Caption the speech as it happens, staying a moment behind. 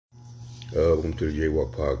Welcome to the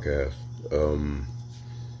Jaywalk Podcast.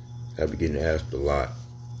 I've been getting asked a lot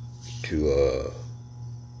to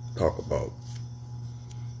talk about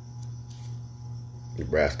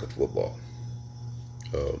Nebraska football.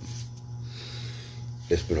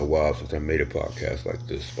 It's been a while since I made a podcast like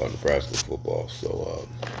this about Nebraska football, so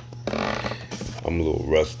I'm a little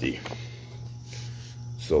rusty.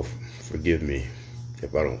 So forgive me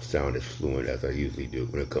if I don't sound as fluent as I usually do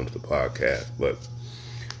when it comes to podcasts, but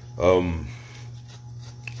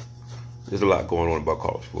there's a lot going on about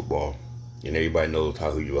college football, and everybody knows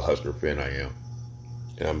how huge of a Husker fan I am,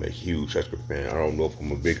 and I'm a huge Husker fan. I don't know if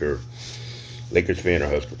I'm a bigger Lakers fan or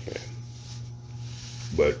Husker fan,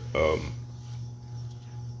 but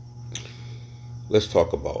let's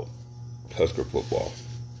talk about Husker football.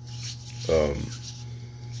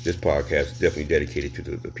 This podcast is definitely dedicated to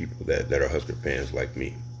the people that are Husker fans like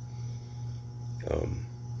me.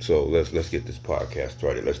 So let's get this podcast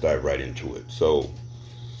started. Let's dive right into it. So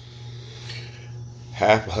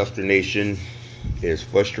half of Husker Nation is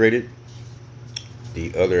frustrated.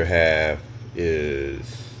 The other half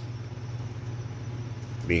is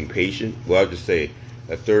being patient. Well, I'll just say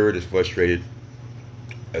a third is frustrated.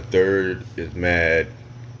 A third is mad.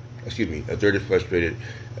 A third is frustrated.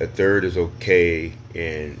 A third is okay,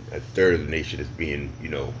 and a third of the nation is being,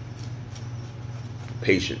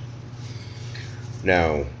 patient.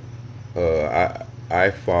 Now,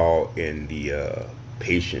 I fall in the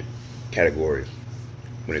patient category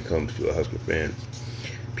when it comes to Husker fans.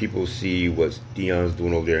 People see what Deion's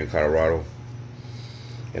doing over there in Colorado,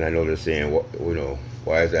 and I know they're saying,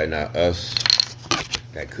 why is that not us?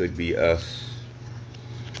 That could be us,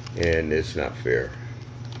 and it's not fair.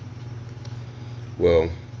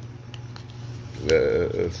 Well,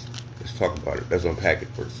 let's talk about it. Let's unpack it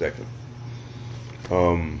for a second.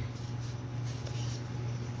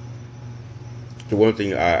 The one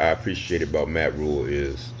thing I appreciate about Matt Rhule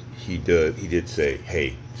is he did say,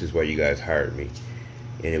 hey, this is why you guys hired me,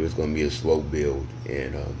 and it was going to be a slow build,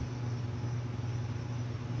 and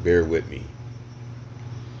bear with me.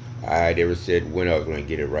 I never said when I was going to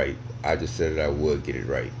get it right. I just said that I would get it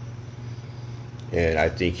right, and I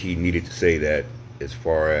think he needed to say that. As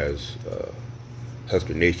far as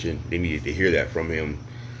Husker Nation, they needed to hear that from him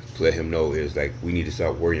to let him know is like we need to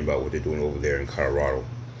stop worrying about what they're doing over there in Colorado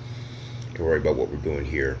and worry about what we're doing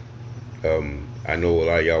here. I know a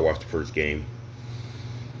lot of y'all watched the first game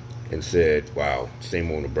and said, wow,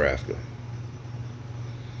 same old Nebraska.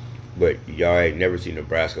 But y'all ain't never seen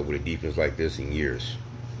Nebraska with a defense like this in years.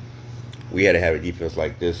 We had to have a defense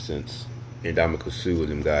like this since Ndamukong Suh and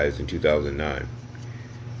them guys in 2009.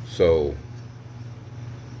 So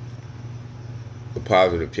the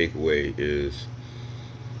positive takeaway is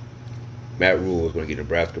Matt Rhule is going to get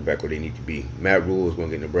Nebraska back where they need to be. Matt Rhule is going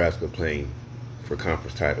to get Nebraska playing for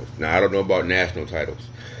conference titles. Now, I don't know about national titles,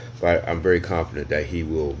 but I'm very confident that he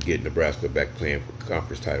will get Nebraska back playing for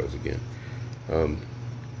conference titles again.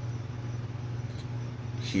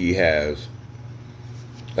 He has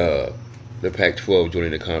the Pac-12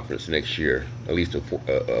 joining the conference next year, at least a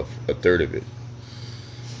third of it.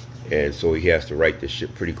 And so he has to right this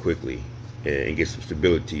ship pretty quickly and get some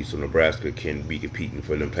stability so Nebraska can be competing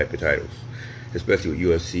for them type of titles, especially with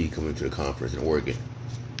USC coming to the conference and Oregon.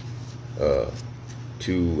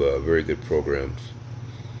 Two very good programs,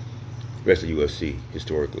 especially USC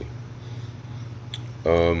historically.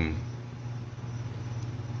 I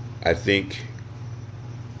think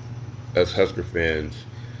as Husker fans,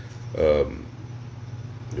 the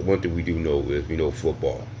one thing we do know is we know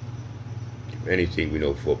football. If anything, we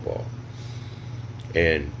know football.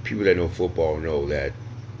 And people that know football know that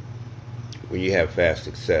when you have fast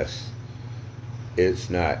success, it's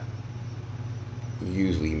not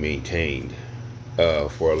usually maintained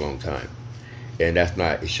for a long time. And that's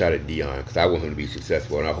not a shot at Deion, because I want him to be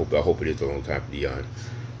successful, and I hope it is a long time for Deion.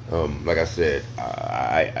 Like I said,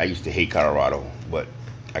 I used to hate Colorado, but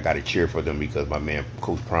I got to cheer for them because my man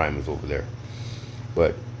Coach Prime is over there.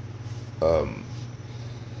 But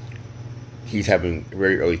he's having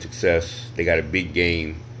very early success. They got a big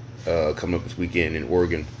game coming up this weekend in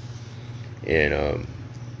Oregon. And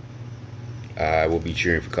I will be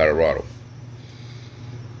cheering for Colorado.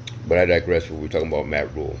 But I digress when we're talking about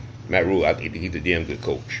Matt Rhule. Matt Rhule, I think he's a damn good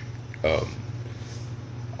coach. For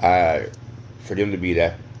them to be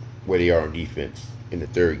that where they are on defense in the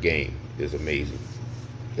third game is amazing.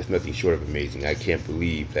 It's nothing short of amazing. I can't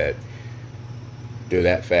believe that they're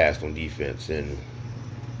that fast on defense, and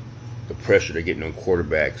the pressure they're getting on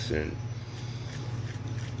quarterbacks, and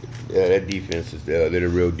that defense is they're the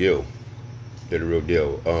real deal. They're the real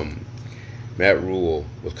deal. Matt Rhule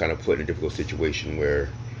was kind of put in a difficult situation where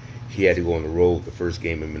he had to go on the road the first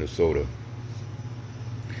game in Minnesota,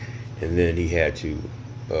 and then he had to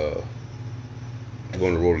go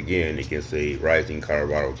on the road again against a rising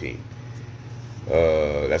Colorado team.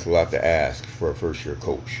 That's a lot to ask for a first-year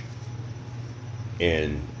coach.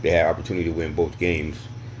 And they had opportunity to win both games,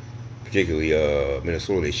 particularly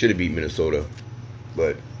Minnesota. They should have beat Minnesota,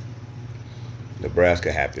 but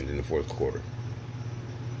Nebraska happened in the fourth quarter.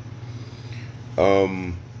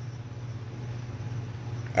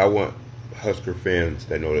 I want Husker fans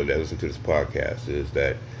that know that listen to this podcast is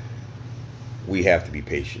that we have to be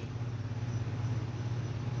patient.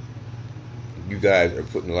 You guys are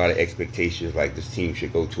putting a lot of expectations like this team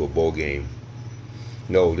should go to a bowl game.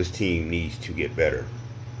 No, this team needs to get better.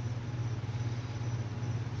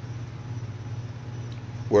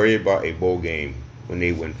 Worry about a bowl game when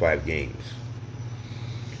they win 5 games.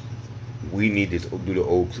 We need to do the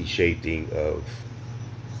old cliche thing of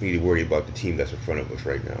we need to worry about the team that's in front of us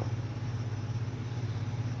right now.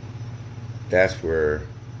 That's where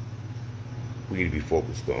we need to be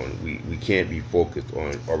focused on. We can't be focused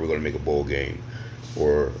on are we going to make a bowl game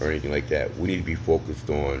or anything like that. We need to be focused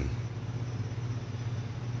on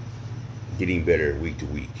getting better week to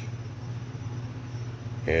week.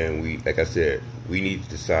 And we, like I said, we need to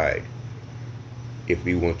decide if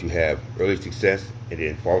we want to have early success and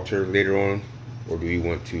then falter later on, or do we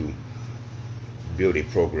want to build a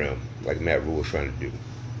program like Matt Rhule is trying to do.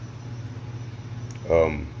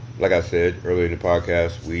 Like I said earlier in the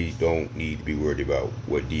podcast, we don't need to be worried about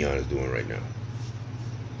what Deion is doing right now.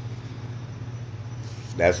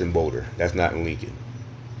 That's in Boulder. That's not in Lincoln.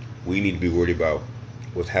 We need to be worried about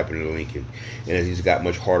what's happening in Lincoln. And it's just got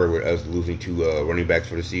much harder with us losing 2 running backs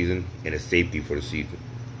for the season and a safety for the season.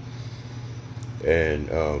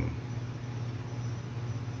 And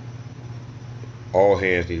all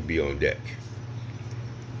hands need to be on deck.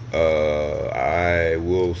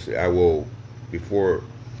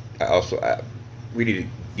 We need to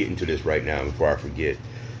get into this right now before I forget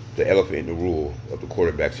the elephant in the room of the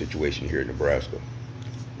quarterback situation here in Nebraska.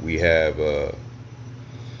 We have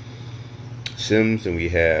Sims and we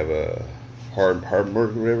have Harper.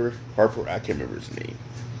 I can't remember his name.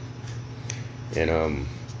 And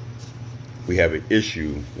we have an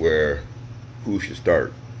issue where who should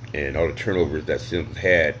start, and all the turnovers that Sims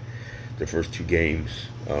had the first 2 games.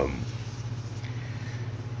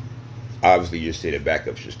 Obviously, you say the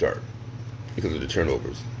backup should start because of the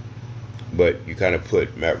turnovers. But you kind of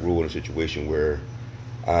put Matt Rhule in a situation where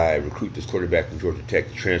I recruit this quarterback from Georgia Tech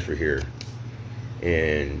to transfer here,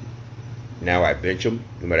 and now I bench him.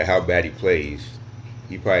 No matter how bad he plays,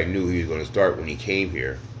 he probably knew he was going to start when he came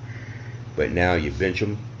here. But now you bench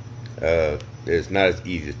him. It's not as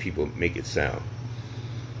easy as people make it sound.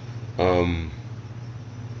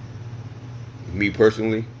 Me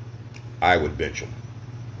personally, I would bench him.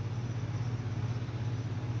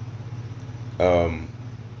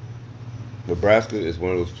 Nebraska is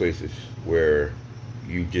one of those places where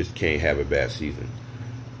you just can't have a bad season.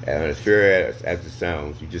 And as fair as it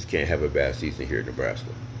sounds, you just can't have a bad season here in Nebraska.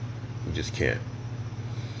 You just can't.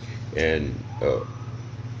 And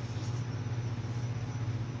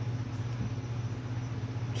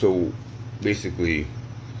so basically,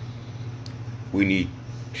 we need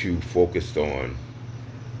to focus on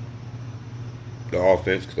the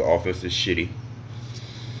offense, because the offense is shitty.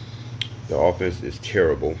 The offense is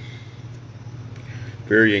terrible.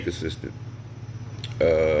 Very inconsistent.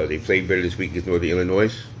 They played better this week against Northern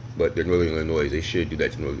Illinois, but they're Northern Illinois. They should do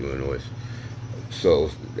that to Northern Illinois. So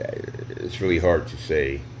it's really hard to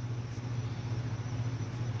say.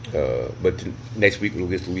 But next week we'll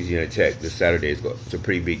get Louisiana Tech. This Saturday it's a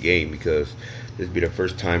pretty big game because this will be the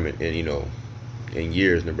first time in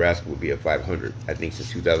years Nebraska will be at 500. I think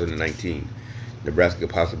since 2019, Nebraska could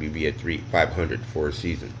possibly be at 500 for a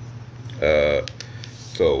season.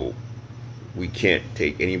 So we can't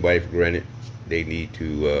take anybody for granted. They need to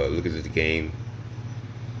look at this game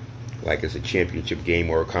like it's a championship game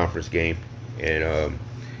or a conference game and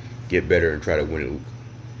get better and try to win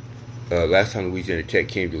it. Last time Louisiana Tech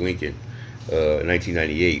came to Lincoln in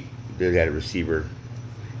 1998, they had a receiver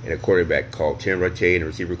and a quarterback called Tim Rattay and a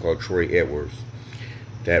receiver called Troy Edwards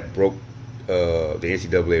that broke the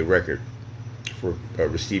NCAA record for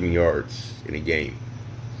receiving yards in a game.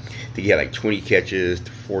 I think he had like 20 catches,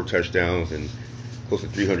 4 touchdowns, and close to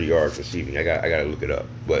 300 yards receiving. I got to look it up,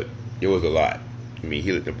 but it was a lot. I mean,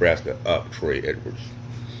 he lit Nebraska up, Troy Edwards.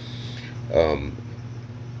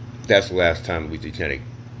 That's the last time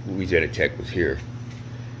Louisiana Tech was here,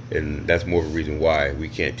 and that's more of a reason why we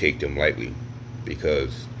can't take them lightly,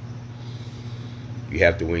 because you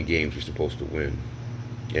have to win games you're supposed to win,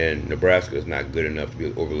 and Nebraska is not good enough to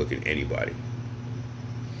be overlooking anybody.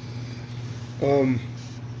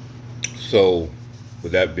 So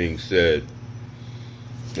with that being said,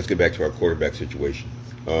 let's get back to our quarterback situation.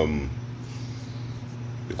 The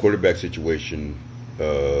quarterback situation,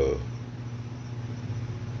 like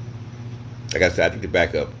I said, I think the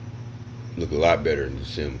backup looked a lot better than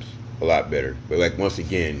Sims, a lot better. But like once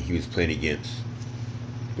again, he was playing against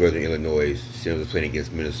Northern Illinois. Sims was playing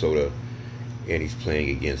against Minnesota, and he's playing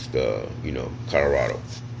against Colorado.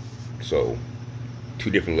 So two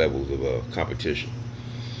different levels of competition.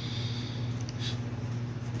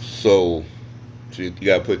 So you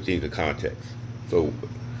got to put things in context. So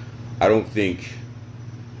I don't think,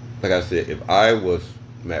 like I said, if I was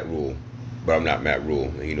Matt Rule, but I'm not Matt Rule,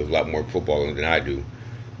 and he knows a lot more football than I do,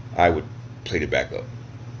 I would play the backup.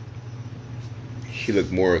 He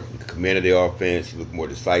looked more command of the offense. He looked more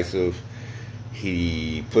decisive.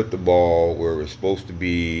 He put the ball where it was supposed to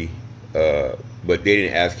be, but they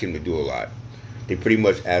didn't ask him to do a lot. They pretty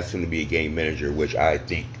much asked him to be a game manager, which I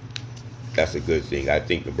think that's a good thing. I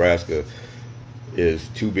think Nebraska is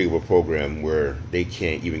too big of a program where they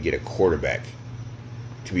can't even get a quarterback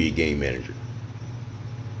to be a game manager.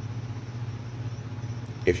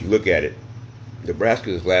 If you look at it,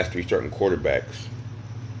 Nebraska's last three starting quarterbacks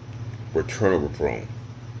were turnover prone.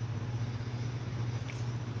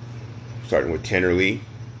 Starting with Tanner Lee,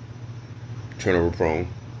 turnover prone.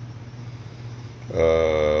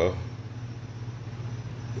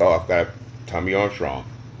 I've got Tommy Armstrong,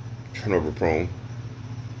 turnover prone.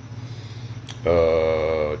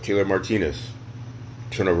 Taylor Martinez,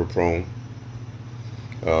 turnover prone.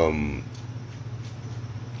 And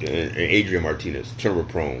Adrian Martinez, turnover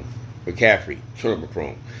prone. McCaffrey, turnover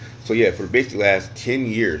prone. So yeah, for basically the last 10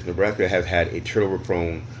 years, Nebraska has had a turnover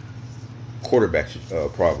prone quarterback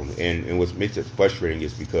problem. And what makes it frustrating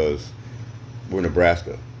is because we're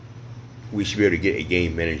Nebraska. We should be able to get a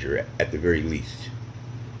game manager at the very least.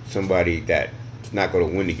 Somebody that's not going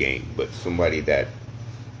to win the game, but somebody that's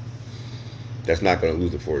not going to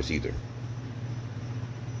lose it for us either.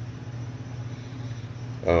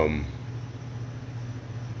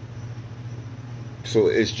 So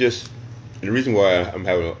it's just, and the reason why I'm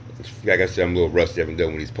having, like I said, I'm a little rusty. I haven't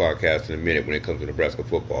done one of these podcasts in a minute when it comes to Nebraska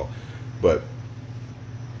football. But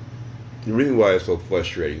the reason why it's so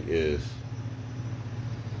frustrating is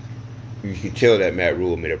you can tell that Matt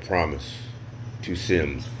Rule made a promise to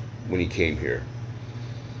Sims when he came here.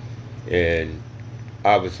 And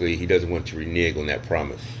obviously he doesn't want to renege on that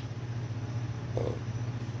promise.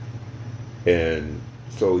 And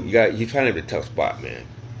so you're trying to have a tough spot, man.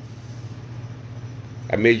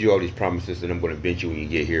 I made you all these promises that I'm going to bench you when you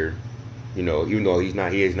get here. You know, even though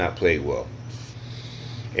he has not played well.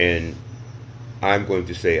 And I'm going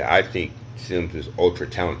to say I think Sims is ultra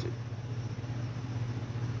talented.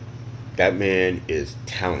 That man is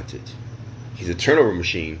talented. He's a turnover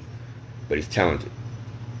machine, but he's talented.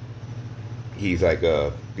 He's like,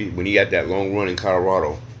 when he had that long run in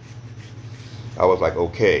Colorado, I was like,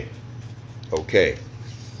 okay,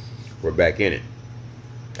 we're back in it.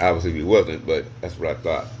 Obviously he wasn't, but that's what I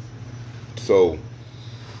thought. So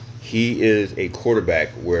he is a quarterback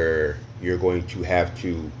where you're going to have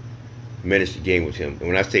to manage the game with him. And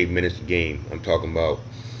when I say manage the game, I'm talking about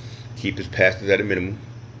keep his passes at a minimum.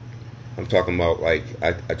 I'm talking about, like,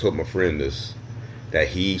 I told my friend this, that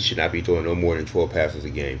he should not be throwing no more than 12 passes a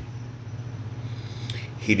game.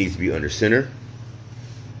 He needs to be under center.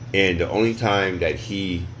 And the only time that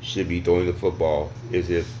he should be throwing the football is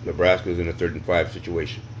if Nebraska is in a 3rd and 5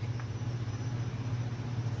 situation.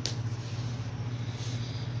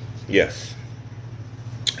 Yes,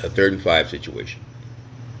 a 3rd and 5 situation.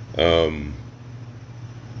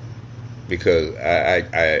 Because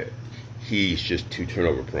he's just too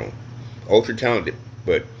turnover prone. Ultra talented,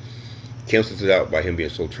 but cancels it out by him being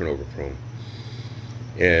so turnover prone.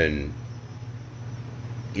 And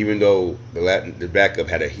even though the backup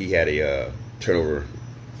had a turnover,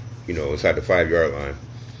 inside the 5-yard line,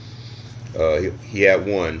 he had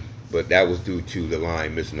one, but that was due to the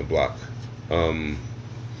line missing the block.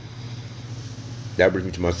 That brings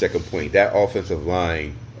me to my second point. That offensive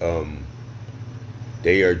line,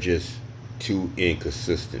 they are just too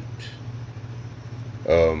inconsistent.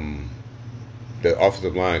 The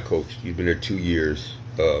offensive line coach, he's been there 2 years.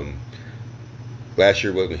 Last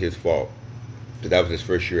year wasn't his fault. Because that was his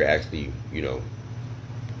first year actually,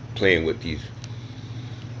 playing with these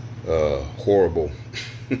horrible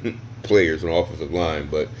players on the offensive line.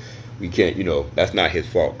 But we can't, that's not his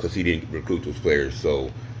fault because he didn't recruit those players. So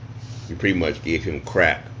we pretty much gave him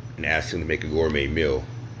crap and asked him to make a gourmet meal,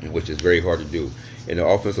 which is very hard to do. And the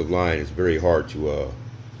offensive line is very hard to,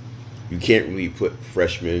 you can't really put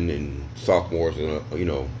freshmen and sophomores,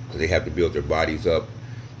 because they have to build their bodies up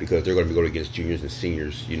because they're going to be going against juniors and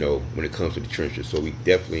seniors, when it comes to the trenches. So you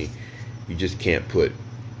just can't put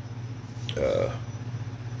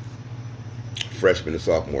freshmen and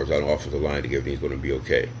sophomores on the offensive line to think everything's going to be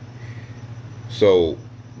okay. So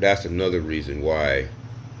that's another reason why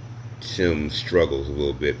Sims struggles a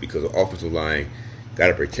little bit, because the offensive line got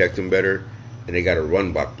to protect them better, and they got to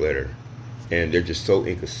run block better, and they're just so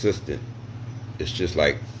inconsistent. It's just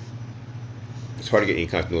like it's hard to get any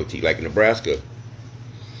continuity. Like in Nebraska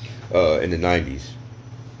in the 90s,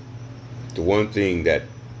 the one thing that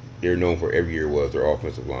they're known for every year was their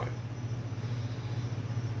offensive line.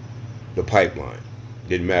 The pipeline.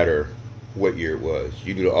 Didn't matter what year it was.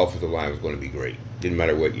 You knew the offensive line was going to be great. Didn't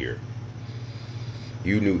matter what year.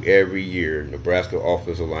 You knew every year Nebraska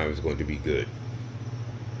offensive line was going to be good.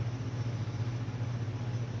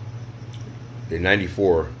 In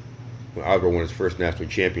 94, when Osborne won his first national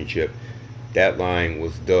championship, that line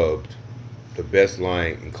was dubbed the best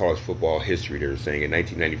line in college football history, they were saying, in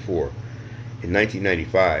 1994. In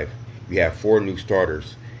 1995, we have 4 new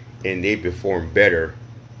starters, and they performed better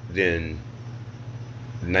than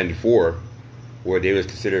 94, where they was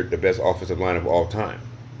considered the best offensive line of all time.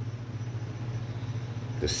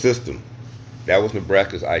 The system, that was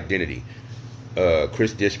Nebraska's identity.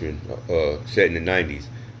 Chris Dishman said in the 90s,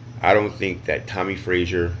 I don't think that Tommy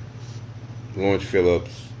Frazier, Lawrence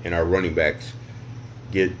Phillips, and our running backs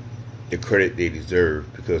get the credit they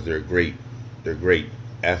deserve because they're great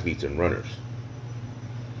athletes and runners.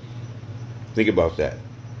 Think about that.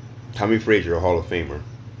 Tommy Frazier, a Hall of Famer.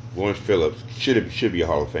 Lawrence Phillips should be a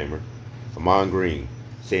Hall of Famer. Ahman Green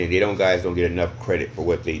saying guys don't get enough credit for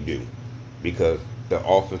what they do because the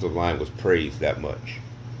offensive line was praised that much.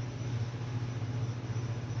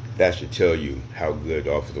 That should tell you how good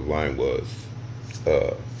the offensive line was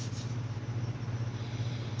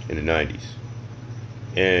in the 90s.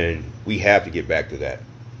 And we have to get back to that.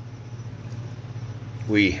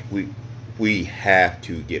 We have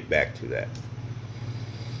to get back to that.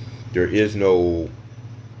 There is no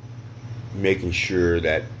making sure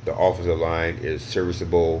that the offensive line is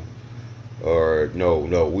serviceable, or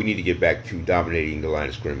no, we need to get back to dominating the line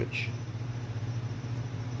of scrimmage.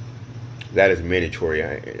 That is mandatory.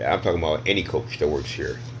 I'm talking about any coach that works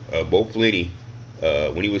here. Bo Pelini,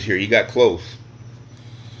 when he was here, he got close.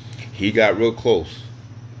 He got real close,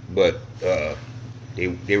 but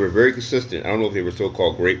they were very consistent. I don't know if they were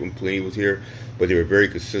so-called great when Pelini was here, but they were very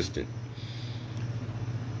consistent.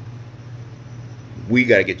 We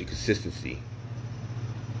got to get to consistency,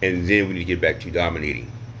 and then we need to get back to dominating.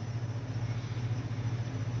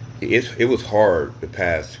 It was hard the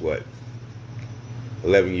past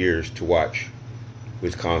 11 years to watch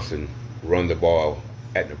Wisconsin run the ball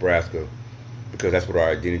at Nebraska, because that's what our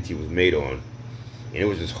identity was made on, and it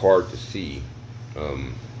was just hard to see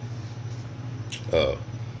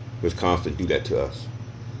Wisconsin do that to us.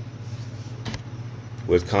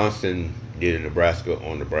 Wisconsin did a Nebraska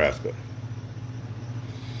on Nebraska.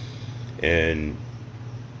 And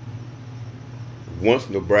once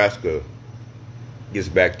Nebraska gets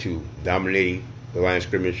back to dominating the line of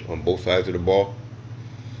scrimmage on both sides of the ball,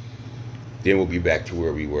 then we'll be back to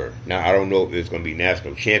where we were. Now, I don't know if it's going to be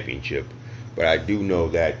national championship, but I do know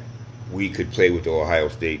that we could play with the Ohio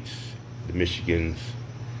States, the Michigans,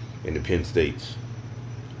 and the Penn States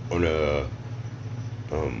and the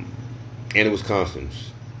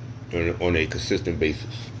Wisconsins on a consistent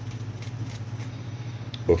basis.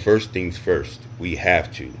 But first things first, we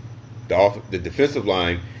have to. The defensive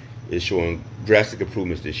line is showing drastic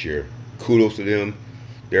improvements this year. Kudos to them.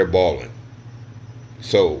 They're balling.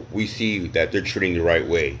 So we see that they're treating the right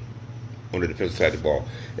way on the defensive side of the ball.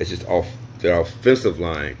 It's just the offensive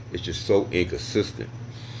line is just so inconsistent.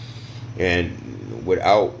 And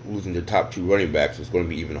without losing the top 2 running backs, it's going to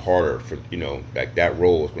be even harder for, like that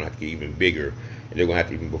role is going to have to get even bigger. And they're going to have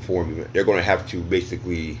to even perform. They're going to have to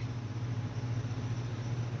basically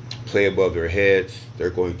play above their heads. They're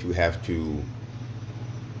going to have to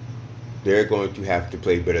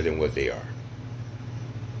play better than what they are.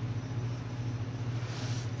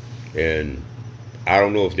 And I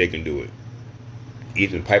don't know if they can do it.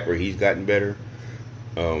 Ethan Piper, he's gotten better,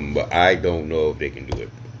 but I don't know if they can do it.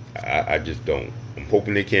 I just don't. I'm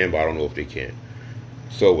hoping they can, but I don't know if they can.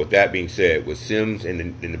 So with that being said, with Sims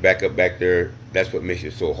and the backup back there, that's what makes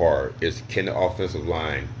it so hard. Is can the offensive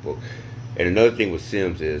line? And another thing with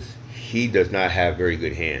Sims is he does not have very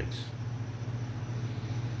good hands.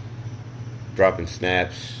 Dropping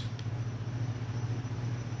snaps,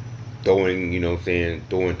 throwing,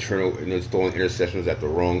 throwing interceptions at the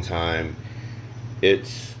wrong time.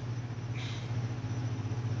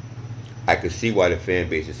 I could see why the fan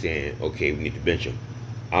base is saying, okay, we need to bench him.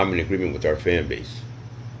 I'm in agreement with our fan base.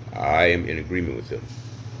 I am in agreement with him.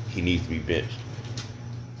 He needs to be benched.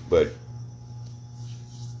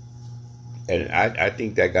 And I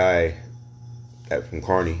think that guy from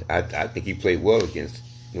Kearney, I think he played well against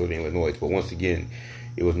Northern Illinois. But once again,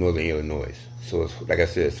 it was Northern Illinois. So it's, like I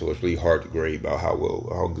said, so it's really hard to grade about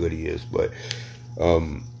how good he is. But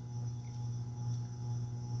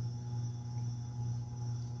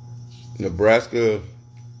Nebraska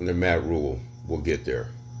under Matt Rule will get there.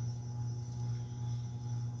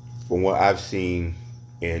 From what I've seen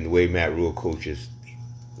and the way Matt Rule coaches,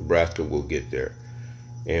 Nebraska will get there.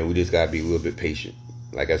 And we just got to be a little bit patient.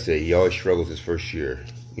 Like I said, he always struggles his first year,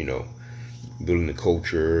 building the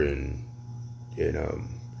culture and getting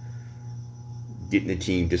the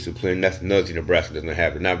team disciplined. That's another thing Nebraska doesn't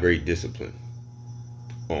have. They're not very disciplined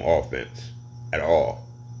on offense at all.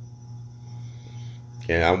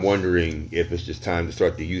 And I'm wondering if it's just time to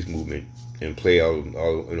start the youth movement and play all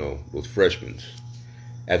those freshmen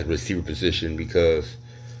at the receiver position, because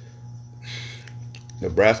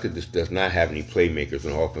Nebraska just does not have any playmakers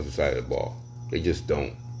on the offensive side of the ball. They just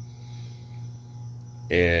don't.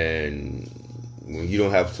 And when you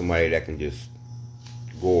don't have somebody that can just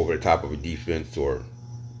go over the top of a defense or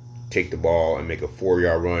take the ball and make a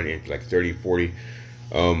 4-yard run into like 30, 40,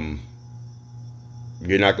 you're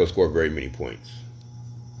not going to score very many points.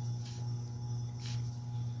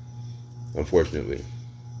 Unfortunately.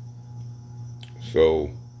 So,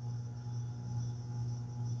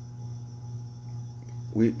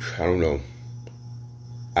 I don't know.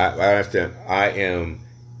 I understand. I am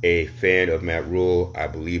a fan of Matt Rule. I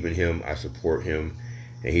believe in him. I support him.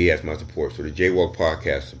 And he has my support. So the Jaywalk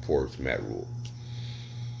podcast supports Matt Rule.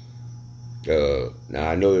 Now,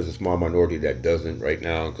 I know there's a small minority that doesn't right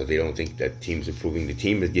now because they don't think that the team's improving. The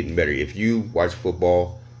team is getting better. If you watch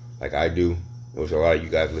football like I do, which a lot of you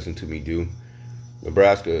guys listen to me do,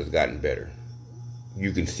 Nebraska has gotten better.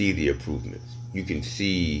 You can see the improvements. You can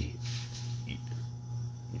see,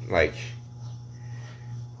 like,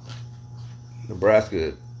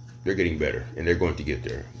 Nebraska, they're getting better, and they're going to get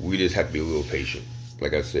there. We just have to be a little patient,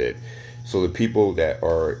 like I said. So the people that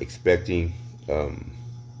are expecting, we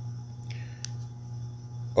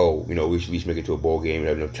should at least make it to a bowl game and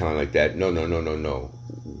have enough talent like that. No.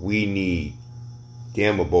 We need,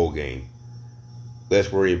 a bowl game. Let's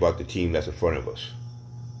worry about the team that's in front of us.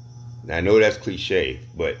 Now, I know that's cliche,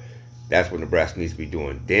 but that's what Nebraska needs to be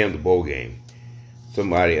doing. Damn the bowl game.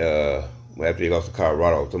 Somebody, after they lost to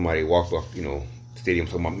Colorado, somebody walks off, stadium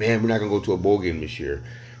talking about, man, we're not going to go to a bowl game this year.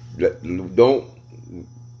 We're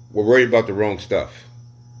worried about the wrong stuff.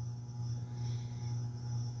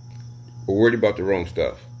 We're worried about the wrong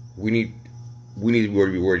stuff. We need to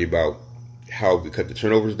be worried about how we cut the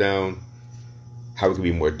turnovers down, how we can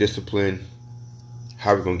be more disciplined,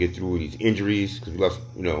 how we're going to get through these injuries, because we lost,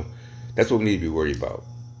 that's what we need to be worried about.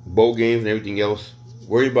 Bowl games and everything else,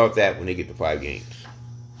 worry about that when they get to 5 games.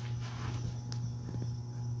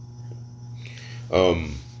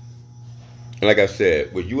 And like I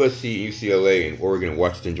said, with USC, UCLA, and Oregon and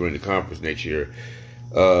Washington joining the conference next year,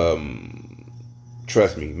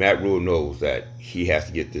 trust me, Matt Rule knows that he has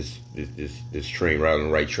to get this train right on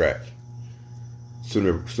the right track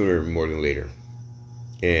sooner more than later.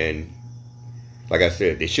 And like I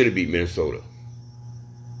said, they should have beat Minnesota.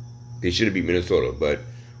 But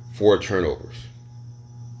 4 turnovers.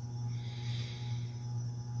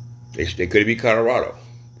 They could have beat Colorado,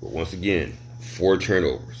 but once again, 4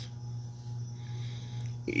 turnovers.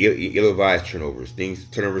 Ill-advised turnovers.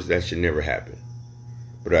 Turnovers that should never happen.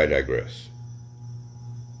 But I digress.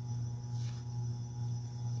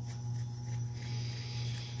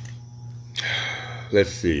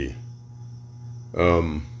 Let's see.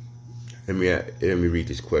 Let me read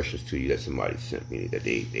these questions to you that somebody sent me that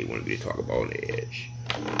they wanted me to talk about on the edge.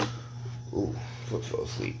 Ooh, foot fell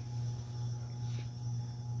asleep.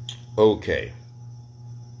 Okay.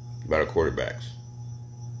 About our quarterbacks.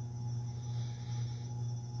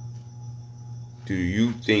 Do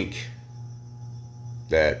you think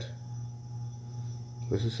that,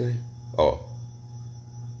 what's it say?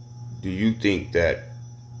 Do you think that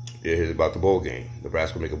it is about the bowl game?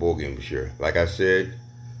 Nebraska will make a bowl game this year. Like I said,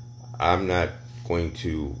 I'm not going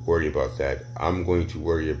to worry about that. I'm going to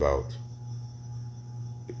worry about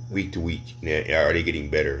week to week. Are they getting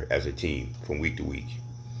better as a team from week to week?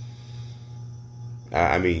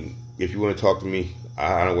 I mean, if you want to talk to me,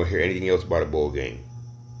 I don't want to hear anything else about a bowl game.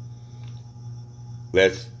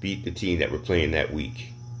 Let's beat the team that we're playing that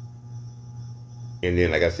week. And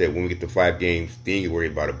then, like I said, when we get to 5 games, then you worry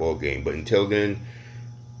about a bowl game. But until then,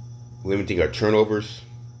 limiting our turnovers,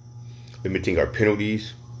 limiting our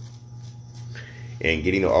penalties, and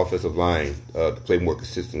getting the offensive line to play more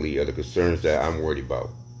consistently are the concerns that I'm worried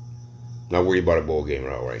about. Not worried about a bowl game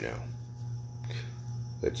at all right now.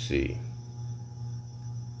 Let's see.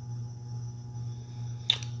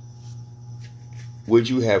 Would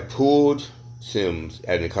you have pulled Sims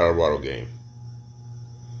at the Colorado game?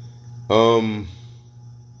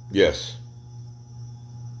 Yes.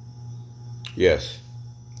 Yes.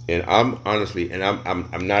 And I'm honestly, and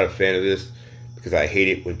I'm not a fan of this because I hate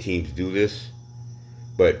it when teams do this.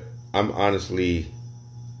 But I'm honestly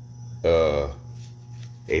a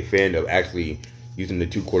fan of actually using the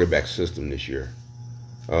 2-quarterback system this year.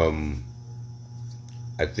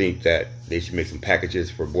 I think that they should make some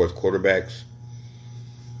packages for both quarterbacks.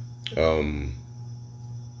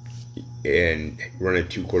 And run a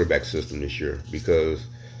 2-quarterback system this year because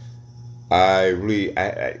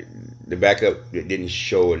the backup didn't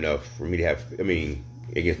show enough for me to have. I mean,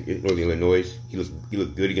 against Northern Illinois, he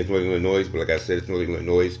looked good against Northern Illinois, but like I said, it's Northern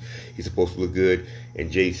Illinois. He's supposed to look good,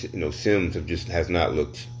 and Sims has not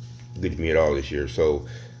looked good to me at all this year. So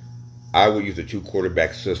I would use a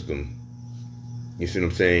 2-quarterback system. You see what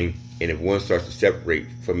I'm saying? And if one starts to separate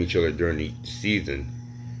from each other during the season,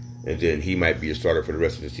 and then he might be a starter for the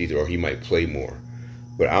rest of the season, or he might play more.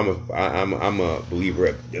 But I'm a believer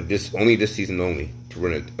of this season only to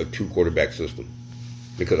run a 2-quarterback system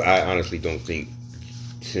because I honestly don't think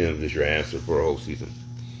Sims is your answer for a whole season.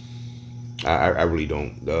 I really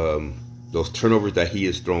don't. Those turnovers that he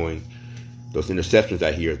is throwing, those interceptions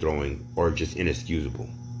that he is throwing, are just inexcusable,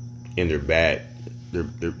 and they're bad.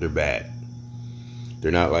 They're bad.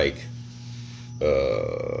 They're not like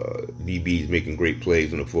DBs making great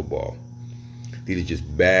plays on the football. These are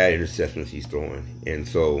just bad interceptions he's throwing, and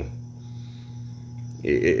so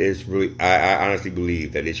it's really. I honestly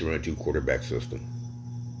believe that they should run a 2-quarterback system.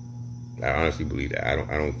 I honestly believe that.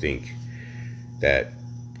 I don't think that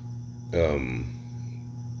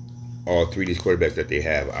all three of these quarterbacks that they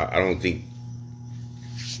have. I don't think.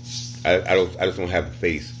 I just don't have the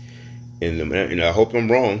faith in them, and I hope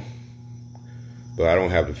I'm wrong. But I don't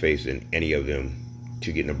have the faith in any of them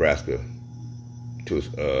to get Nebraska to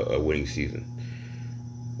a winning season.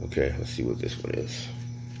 Okay, let's see what this one is.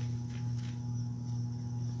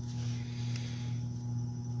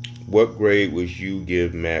 What grade would you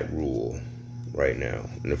give Matt Rule right now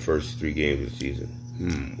in the first 3 games of the season?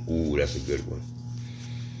 Ooh, that's a good one.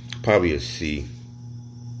 Probably a C.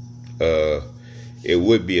 It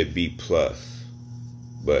would be a B+,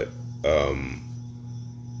 but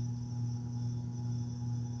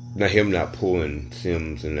him not pulling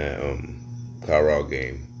Sims in that Colorado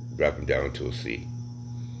game, dropping down to a C.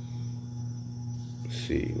 Let's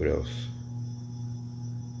see, what else?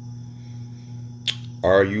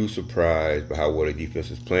 Are you surprised by how well the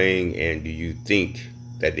defense is playing, and do you think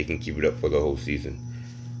that they can keep it up for the whole season?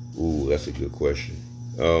 Ooh, that's a good question.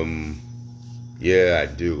 Yeah, I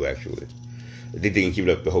do actually. I think they can keep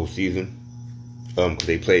it up the whole season. Because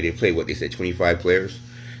they play what they said, 25 players.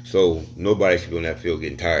 So nobody should be on that field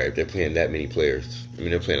getting tired. They're playing that many players. I mean,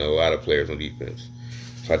 they're playing a lot of players on defense.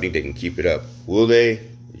 So I think they can keep it up. Will they?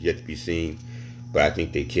 Yet to be seen. But I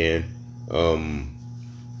think they can.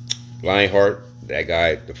 Lionheart, that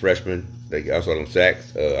guy, the freshman, that I saw them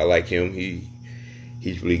sacks. I like him.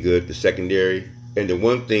 He's really good. The secondary. And the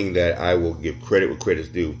one thing that I will give credit where credit's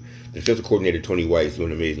due, the defensive coordinator, Tony White, is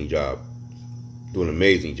doing an amazing job.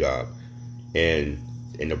 And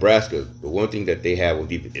in Nebraska, the one thing that they have on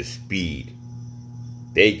defense is speed.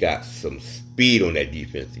 They got some speed on that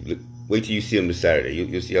defense. Wait till you see them this Saturday.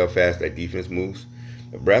 You'll see how fast that defense moves.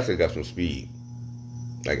 Nebraska got some speed.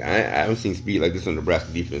 Like I haven't seen speed like this on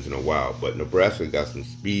Nebraska defense in a while, but Nebraska got some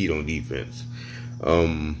speed on defense.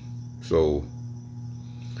 So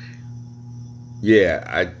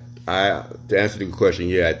yeah, I to answer the question,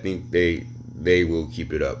 yeah, I think they will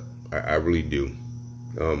keep it up. I really do.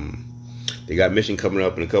 They got Michigan coming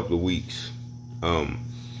up in a couple of weeks.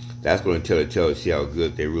 That's going to tell to see how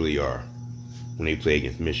good they really are when they play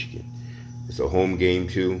against Michigan. It's a home game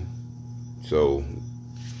too, so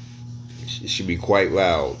it should be quite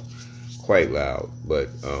loud. But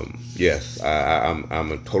yes,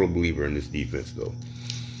 I'm a total believer in this defense though.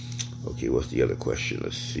 Okay, what's the other question?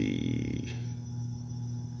 Let's see.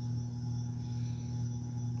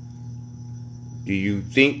 Do you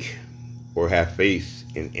think or have faith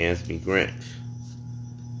in Anthony Grant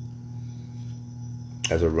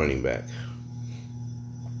as a running back?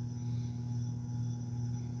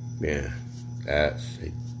 Man, that's a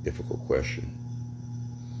difficult question.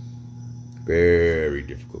 Very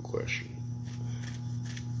difficult question.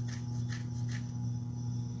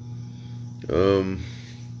 I'm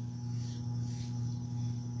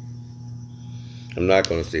not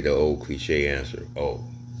going to say the old cliche answer. Oh,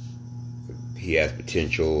 he has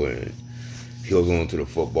potential and he holds on to the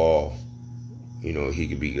football. You know, he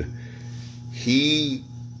could be. He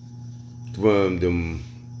from them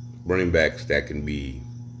running backs that can be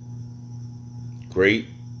great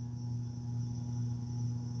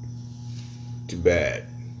to bad.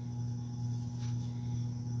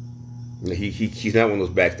 He's not one of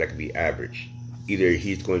those backs that can be average. Either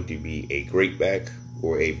he's going to be a great back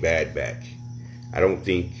or a bad back. I don't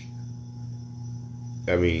think.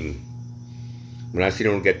 I mean, when I see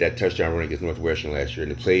him get that touchdown run against Northwestern last year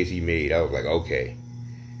and the plays he made, I was like, okay,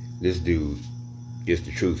 this dude is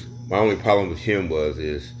the truth. My only problem with him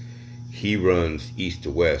is he runs east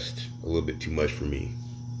to west a little bit too much for me.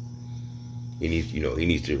 He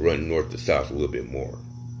needs to run north to south a little bit more.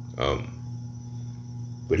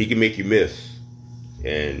 But he can make you miss,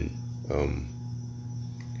 and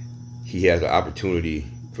he has an opportunity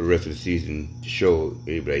for the rest of the season to show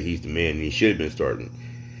everybody he's the man, and he should have been starting.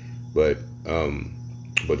 But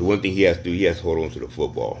the one thing he has to do, he has to hold on to the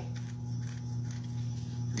football.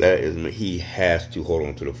 He has to hold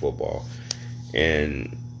on to the football.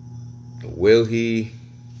 And will he?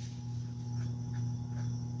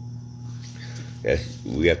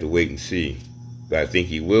 We have to wait and see. But I think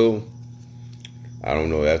he will. I don't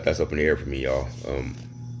know. That's up in the air for me, y'all.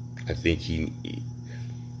 I think he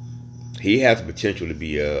has the potential to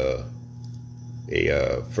be a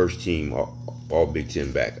first team all Big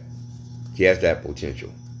Ten back. He has that potential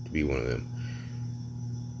to be one of them.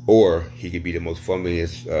 Or he could be the most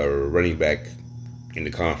fumbliest running back in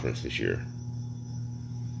the conference this year.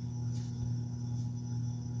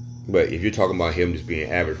 But if you're talking about him just being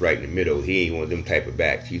average right in the middle, he ain't one of them type of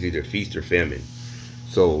backs. He's either feast or famine.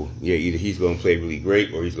 So, yeah, either he's going to play really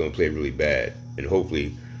great or he's going to play really bad. And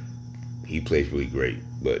hopefully he plays really great.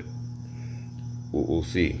 But we'll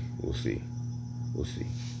see. We'll see.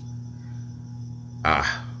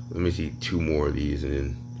 Let me see 2 more of these and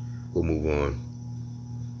then we'll move on.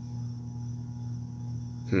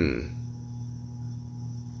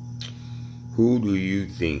 Who do you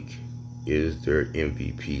think is their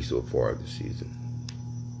MVP so far this season?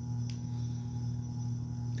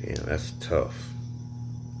 Damn, that's tough.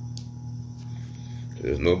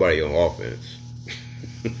 There's nobody on offense.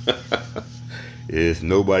 There's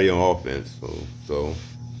nobody on offense. So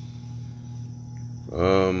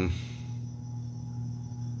oh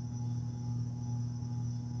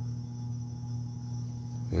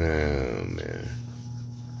man.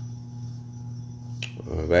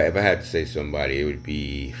 If I had to say somebody, it would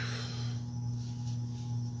be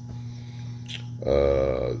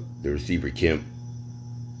the receiver Kemp.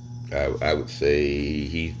 I would say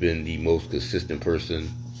he's been the most consistent person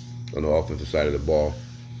on the offensive side of the ball.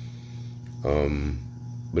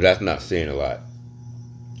 But that's not saying a lot.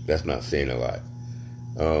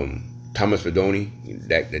 Thomas Fidone,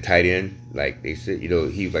 the tight end, like they said,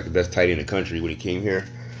 he was like the best tight end in the country when he came here.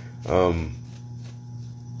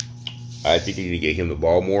 I think they need to get him the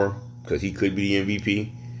ball more because he could be the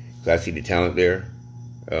MVP. Because I see the talent there.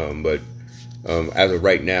 But as of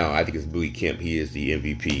right now, I think it's Billy Kemp. He is the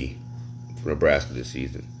MVP for Nebraska this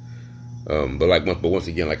season. But once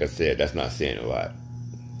again, like I said, that's not saying a lot.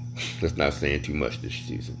 That's not saying too much this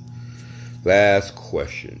season. Last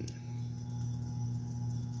question.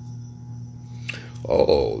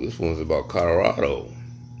 Oh, this one's about Colorado.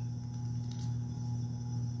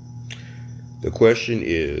 The question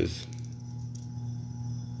is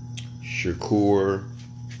Shakur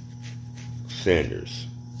Sanders.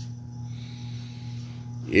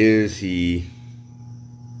 Is he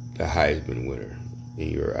the Heisman winner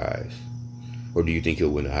in your eyes? Or do you think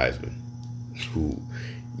he'll win the Heisman? Ooh.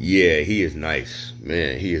 Yeah, he is nice.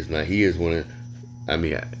 Man, he is nice. He is one of,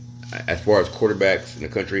 as far as quarterbacks in the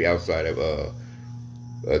country outside of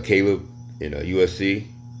Caleb in USC,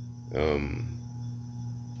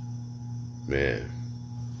 man,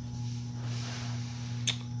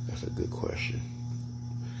 that's a good question.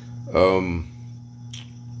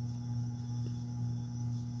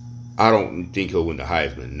 I don't think he'll win the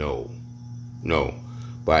Heisman. No.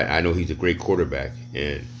 But I know he's a great quarterback,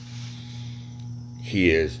 and he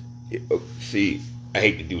is. See, I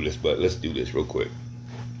hate to do this, but let's do this real quick.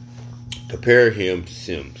 Compare him to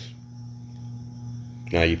Sims.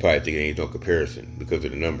 Now you probably think it ain't no comparison because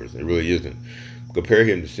of the numbers. It really isn't. Compare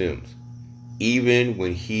him to Sims. Even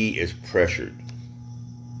when he is pressured,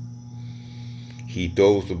 he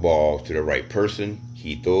throws the ball to the right person.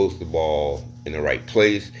 He throws the ball in the right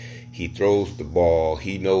place. He throws the ball.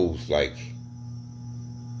 He knows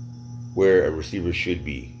where a receiver should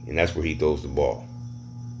be, and that's where he throws the ball.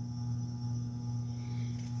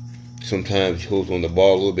 Sometimes he holds on the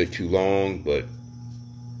ball a little bit too long, but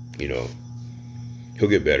he'll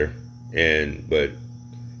get better. But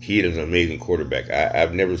he is an amazing quarterback.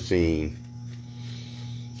 I've never seen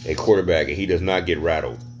a quarterback, and he does not get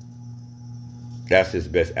rattled. That's his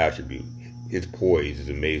best attribute. His poise is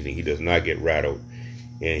amazing. He does not get rattled,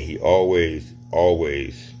 and he always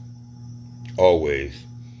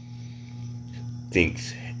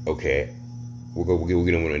thinks, okay, we're gonna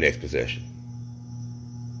win the next possession.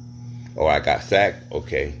 Oh, I got sacked.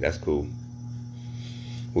 Okay, that's cool.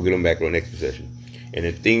 We'll get him back on the next possession. And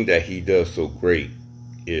the thing that he does so great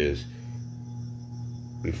is,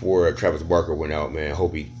 before Travis Barker went out, man, I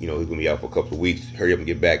hope he's going to be out for a couple of weeks. Hurry up and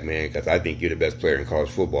get back, man, because I think you're the best player in college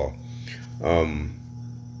football.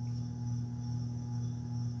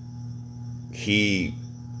 He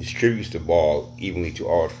distributes the ball evenly to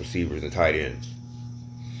all his receivers and tight ends.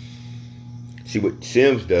 See, what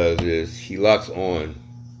Sims does is he locks on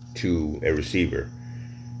to a receiver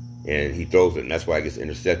and he throws it, and that's why it gets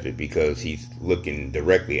intercepted, because he's looking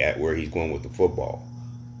directly at where he's going with the football.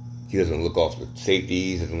 He doesn't look off the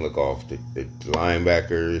safeties, doesn't look off the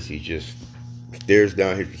linebackers. He just stares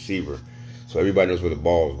down his receiver, so everybody knows where the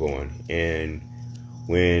ball is going. And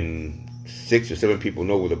when 6 or 7 people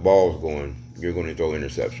know where the ball is going, you're going to throw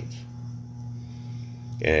interceptions.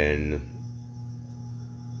 And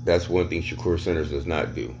that's one thing Shakur Sanders does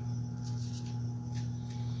not do.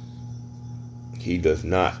 He does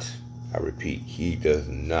not, I repeat, he does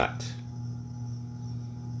not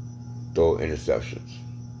throw interceptions.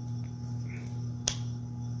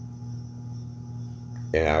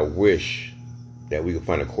 And I wish that we could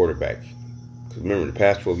find a quarterback. Because remember, in the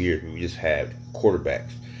past 12 years, we just had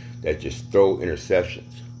quarterbacks that just throw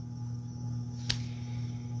interceptions.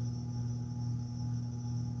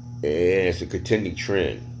 And it's a contending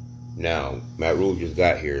trend. Now, Matt Rhule just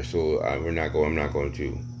got here, so I'm not going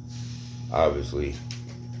to obviously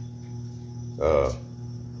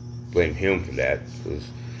blame him for that.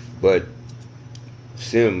 But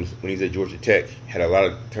Sims, when he's at Georgia Tech, had a lot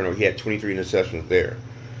of turnover. He had 23 interceptions there.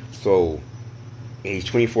 So, and he's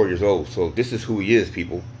 24 years old. So this is who he is,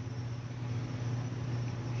 people.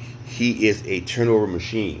 He is a turnover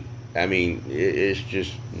machine. I mean, it's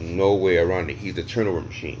just no way around it. He's a turnover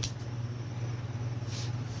machine.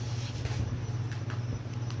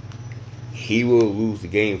 He will lose the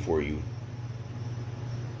game for you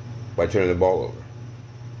by turning the ball over.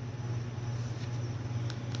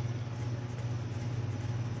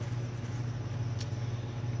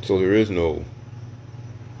 So there is no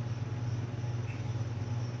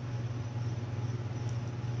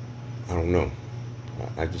I don't know.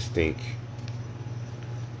 I just think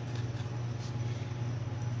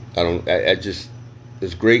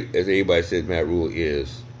as great as anybody said Matt Rhule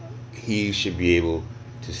is, he should be able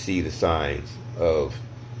to see the signs of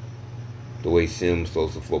the way Sims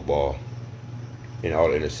throws the football and all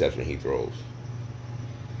the interception he throws.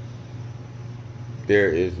 There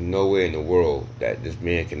is no way in the world that this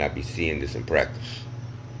man cannot be seeing this in practice.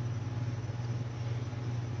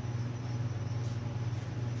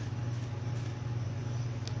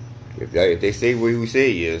 If they say where we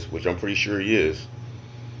say he is, which I'm pretty sure he is,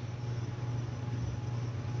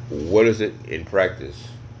 what is it in practice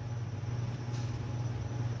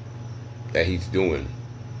that he's doing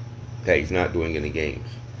that he's not doing in the games?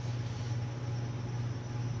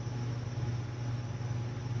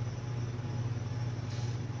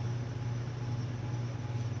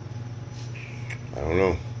 I don't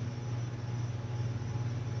know.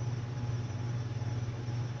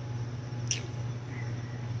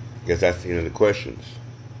 I guess that's the end of the questions.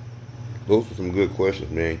 Those are some good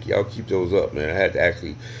questions, man. Y'all keep those up, man. I had to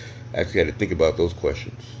actually had to think about those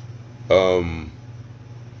questions.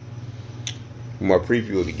 My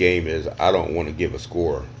preview of the game is I don't want to give a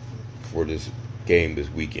score for this game this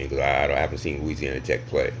weekend because I haven't seen Louisiana Tech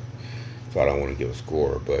play, so I don't want to give a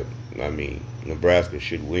score. But I mean, Nebraska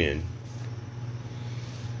should win.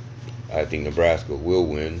 I think Nebraska will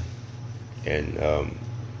win, and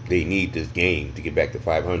they need this game to get back to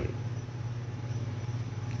 500.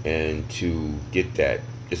 And to get that,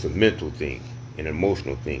 it's a mental thing, an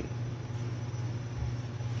emotional thing.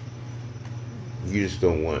 You just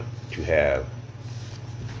don't want to have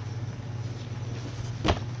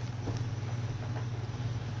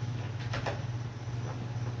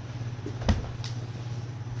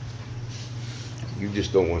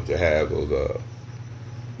those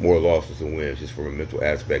more losses than wins just from a mental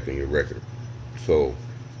aspect in your record. So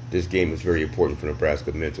this game is very important for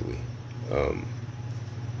Nebraska mentally.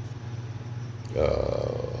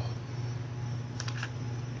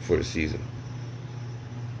 For the season.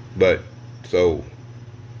 But so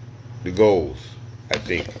the goals, I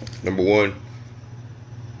think, number one,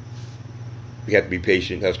 we have to be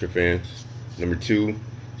patient, Husker fans. Number two,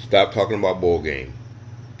 stop talking about bowl game.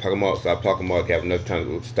 Stop talking about have enough time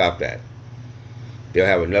to stop that. They'll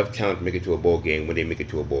have enough talent to make it to a bowl game when they make it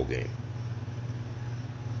to a bowl game.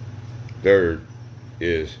 Third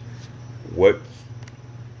is, what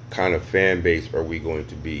kind of fan base are we going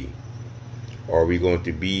to be? Are we going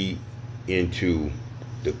to be into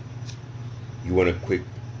the, you want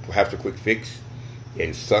perhaps a quick fix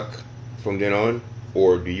and suck from then on?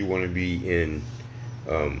 Or do you want to be in,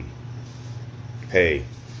 hey,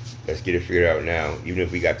 let's get it figured out now, even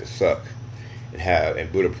if we got to suck,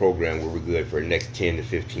 and build a program where we're good for the next 10 to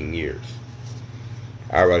 15 years?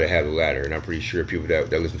 I'd rather have the latter, and I'm pretty sure people that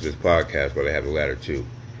listen to this podcast rather have the latter too.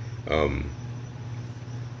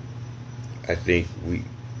 I think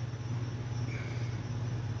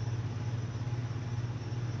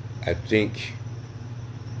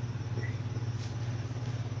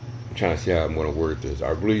I'm trying to see how I'm going to word this.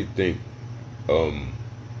 I really think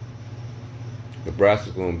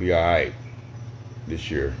Nebraska's going to be all right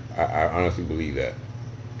this year. I honestly believe that,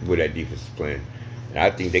 the way that defense is playing. And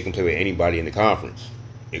I think they can play with anybody in the conference,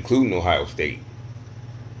 including Ohio State.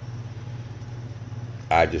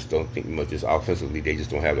 I just don't think much. Just offensively, they just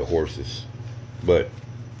don't have the horses. But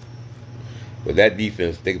with that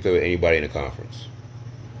defense, they can play with anybody in the conference.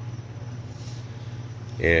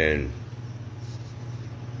 And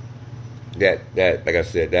that like I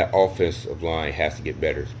said, that offensive line has to get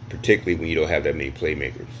better, particularly when you don't have that many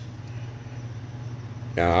playmakers.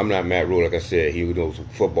 Now, I'm not Matt Rule. Like I said, he knows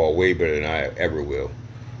football way better than I ever will.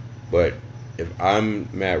 But if I'm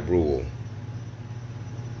Matt Rule,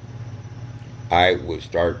 I would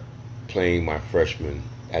start playing my freshmen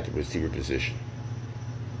at the receiver position.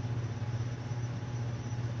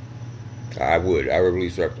 I would really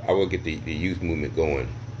start. I would get the youth movement going,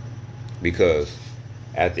 because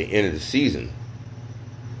at the end of the season,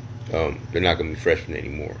 they're not going to be freshmen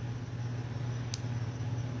anymore.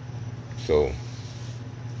 So,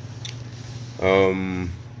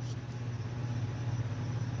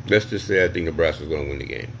 let's just say I think Nebraska's going to win the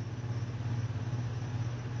game.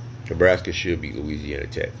 Nebraska should beat Louisiana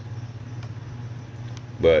Tech.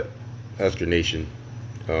 But Husker Nation,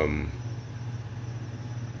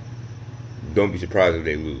 don't be surprised if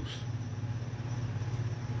they lose.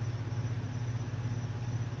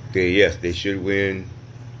 Yes, they should win,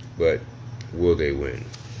 but will they win?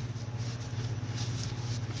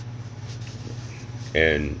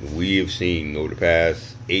 And we have seen over the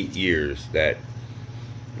past 8 years that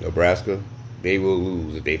Nebraska, they will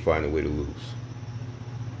lose if they find a way to lose.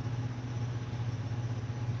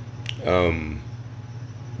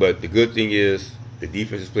 But the good thing is the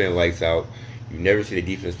defense is playing lights out. You never see the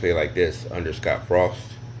defense play like this under Scott Frost.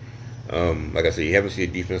 Like I said, you haven't seen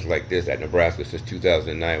a defense like this at Nebraska since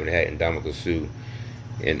 2009 when they had Ndamukong Suh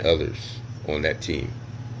and others on that team.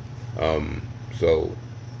 So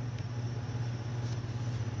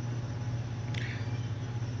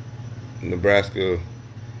Nebraska,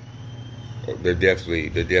 they're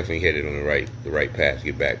definitely headed on the right path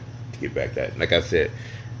to get back that. Like I said,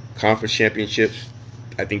 conference championships,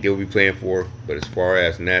 I think they'll be playing for. But as far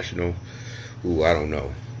as national, I don't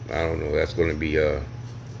know. That's going to be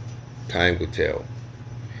time will tell.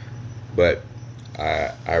 But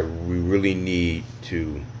we really need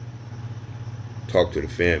to talk to the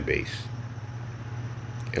fan base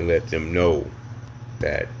and let them know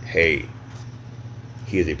that, hey,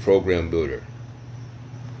 he is a program builder.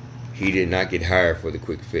 He did not get hired for the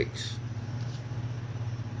quick fix.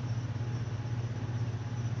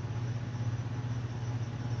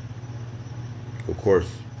 Of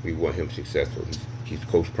course, we want him successful. He's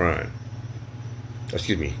Coach Prime.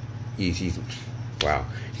 Excuse me. He's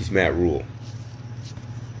Matt Rule.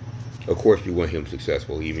 Of course, we want him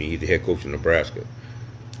successful. He's the head coach of Nebraska.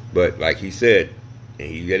 But like he said, and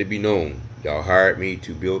he let it be known, y'all hired me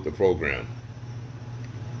to build the program,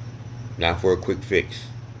 not for a quick fix.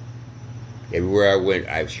 Everywhere I went,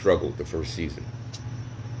 I've struggled the first season.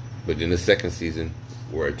 But then the second season,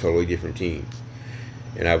 we're a totally different team.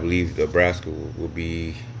 And I believe Nebraska will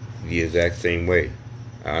be the exact same way.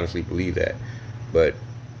 I honestly believe that. But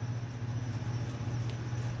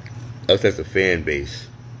us as a fan base,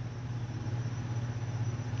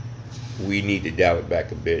 we need to dial it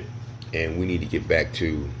back a bit. And we need to get back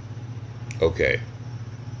to, okay,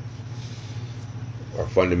 our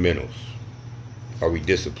fundamentals. Are we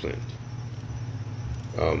disciplined?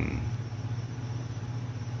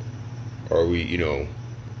 Are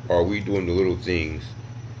we doing the little things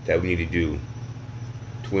that we need to do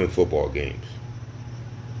to win football games?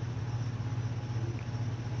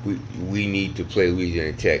 We need to play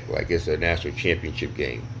Louisiana Tech like it's a national championship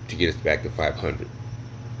game to get us back to 500.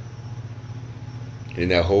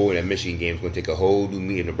 And that Michigan game is going to take a whole new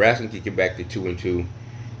meeting. Nebraska can get back to 2-2,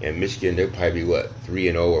 And Michigan, they'll probably be what,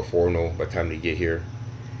 3-0 or 4-0 by the time they get here.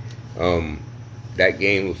 That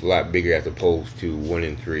game was a lot bigger as opposed to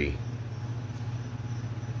 1-3.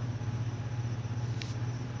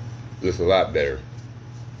 It was a lot better.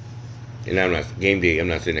 And I'm not game day. I'm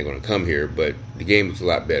not saying they're going to come here, but the game was a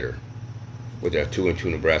lot better with a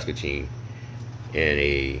 2-2 Nebraska team and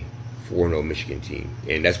a 4-0 Michigan team.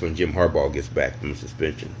 And that's when Jim Harbaugh gets back from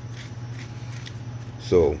suspension.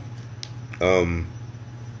 So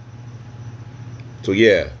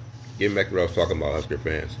yeah, getting back to what I was talking about, Husker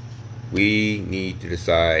fans. We need to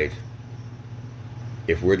decide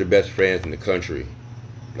if we're the best fans in the country,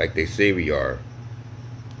 like they say we are.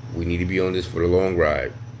 We need to be on this for the long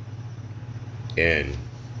ride. And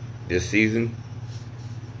this season,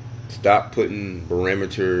 stop putting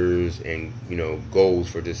parameters and, goals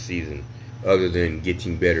for this season other than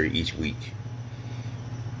getting better each week.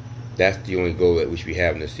 That's the only goal that we should be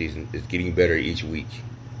having this season, is getting better each week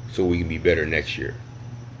so we can be better next year.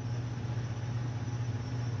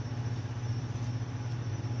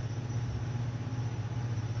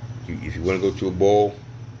 If you want to go to a bowl,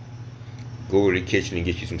 go to the kitchen and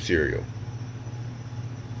get you some cereal.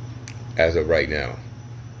 As of right now.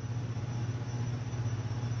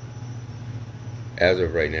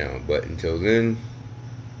 But until then,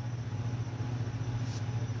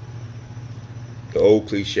 the old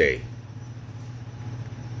cliche.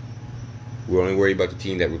 We're only worried about the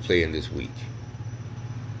team that we're playing this week.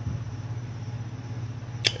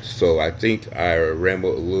 So I think I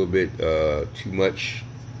rambled a little bit too much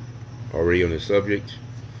already on the subject.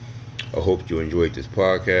 I hope you enjoyed this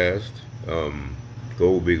podcast.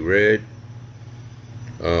 Go Big Red.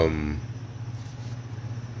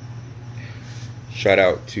 Shout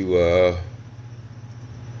out to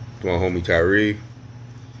my homie Tyree.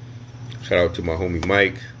 Shout out to my homie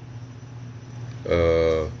Mike.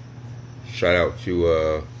 Shout out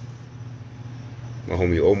to my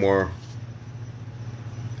homie Omar.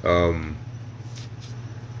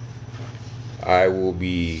 I will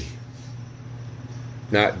be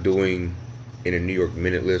not doing in a New York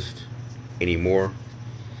Minute list anymore.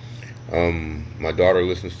 My daughter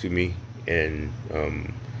listens to me, and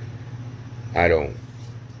I don't.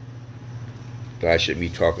 I shouldn't be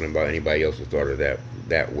talking about anybody else's daughter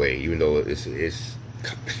that way, even though it's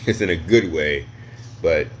in a good way,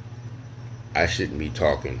 but I shouldn't be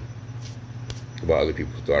talking about other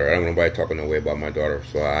people's daughter. I don't want nobody talking no way about my daughter,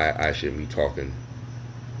 so I shouldn't be talking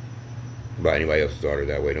about anybody else's daughter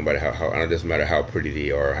that way. No matter how it doesn't matter how pretty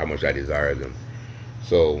they are or how much I desire them.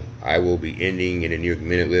 So I will be ending in the New York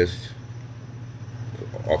Minute list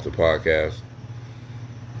off the podcast.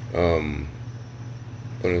 I'm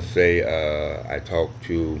gonna say I talked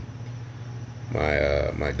to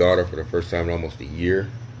my daughter for the first time in almost a year,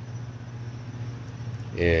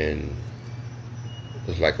 and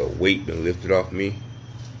it's like a weight been lifted off me.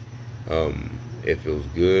 It feels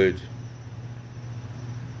good,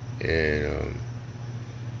 and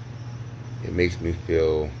it makes me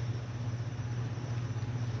feel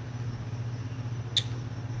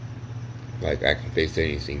like I can face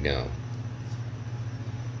anything now.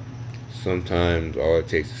 Sometimes all it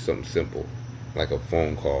takes is something simple, like a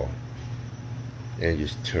phone call, and it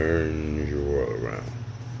just turns your world around.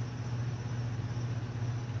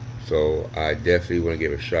 So I definitely want to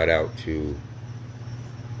give a shout out to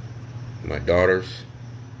my daughters,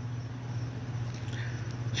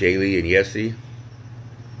 Jaylee and Yessie.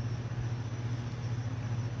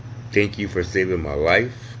 Thank you for saving my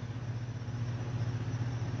life.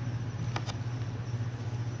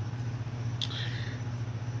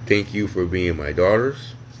 Thank you for being my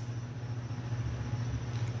daughters.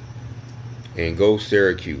 And go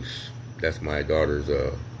Syracuse. That's my daughter's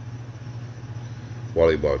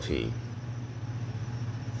volleyball team.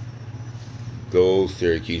 Go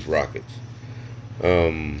Syracuse Rockets.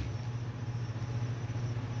 So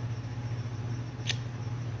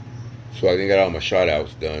I think I got all my shout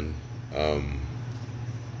outs done.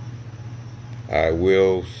 I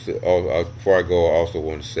will, before I go, I also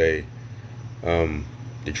want to say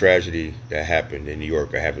the tragedy that happened in New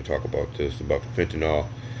York. I have to talk about this, about the fentanyl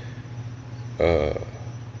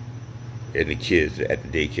and the kids at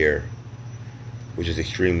the daycare, which is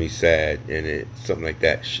extremely sad, and something like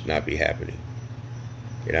that should not be happening.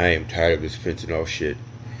 And I am tired of this fentanyl shit.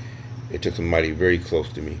 It took somebody very close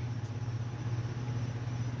to me.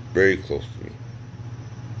 Very close to me.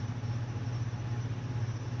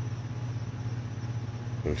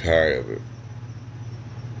 I'm tired of it.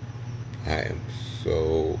 I am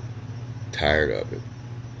so tired of it.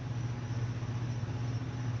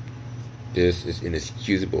 This is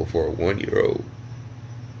inexcusable for a 1-year-old.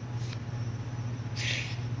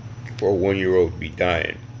 For a 1-year-old to be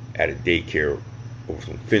dying had a daycare over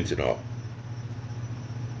some fentanyl.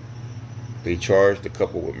 They charged the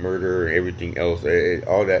couple with murder and everything else.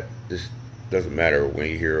 All that just doesn't matter when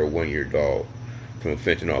you hear a 1-year dog from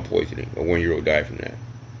fentanyl poisoning. A 1-year-old died from that.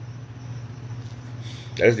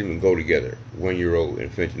 That doesn't even go together. 1-year-old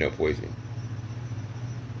and fentanyl poisoning.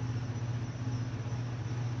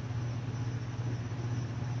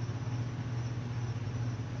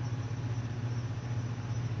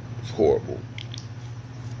 It's horrible.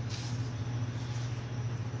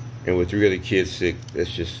 And with 3 other kids sick,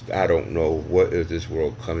 it's just, I don't know, what is this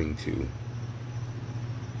world coming to?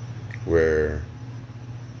 Where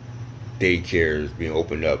daycare is being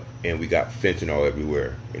opened up and we got fentanyl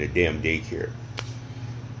everywhere in a damn daycare.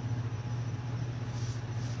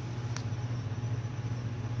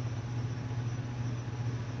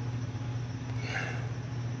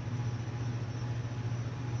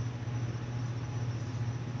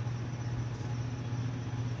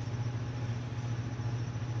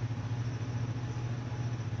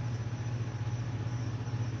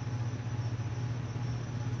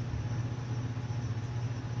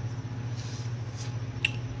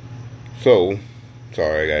 So,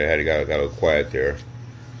 sorry, I got a little quiet there.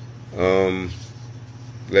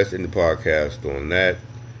 Let's end the podcast on that.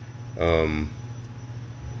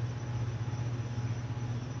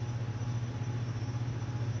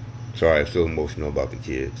 Sorry, I'm still emotional about the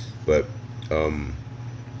kids, but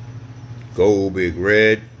go Big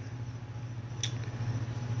Red.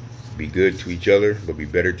 Be good to each other, but be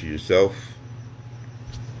better to yourself.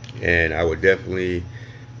 And I would definitely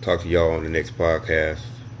talk to y'all on the next podcast.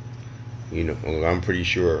 You know, I'm pretty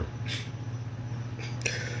sure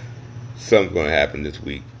something's going to happen this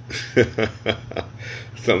week.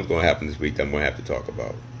 Something's going to happen this week that I'm going to have to talk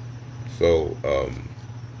about. So,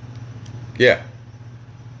 yeah.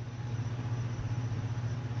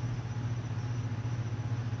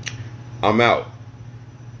 I'm out.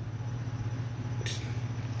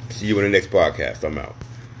 See you in the next podcast. I'm out.